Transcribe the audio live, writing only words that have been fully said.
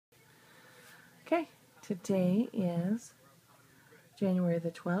Okay, today is January the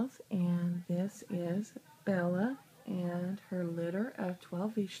 12th, and this is Bella and her litter of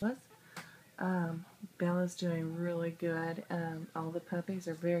 12 Vizslas. Bella's doing really good. All the puppies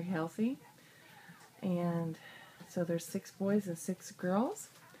are very healthy, and so there's 6 boys and 6 girls.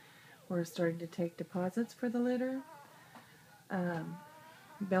 We're starting to take deposits for the litter.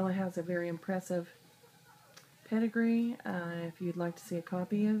 Bella has a very impressive pedigree. If you'd like to see a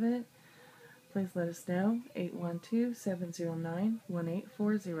copy of it, please let us know,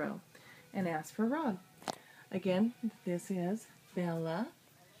 812-709-1840, and ask for Rob. Again, this is Bella.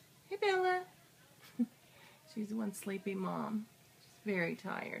 Hey, Bella. She's one sleepy mom. She's very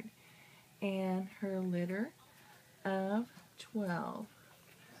tired. And her litter of 12.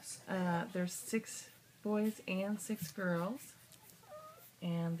 There's 6 boys and 6 girls,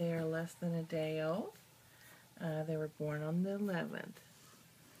 and they are less than a day old. They were born on the 11th.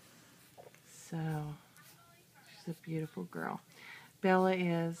 So, she's a beautiful girl. Bella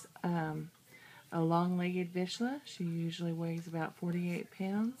is a long-legged Vizsla. She usually weighs about 48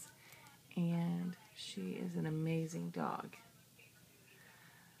 pounds, and she is an amazing dog.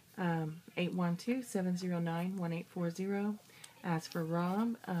 812-709-1840. Ask for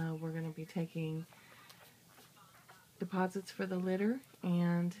Rob. We're going to be taking deposits for the litter,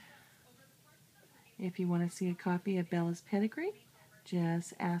 and if you want to see a copy of Bella's pedigree,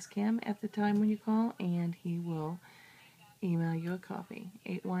 just ask him at the time when you call, and he will email you a copy.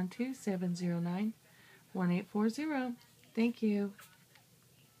 812-709-1840. Thank you.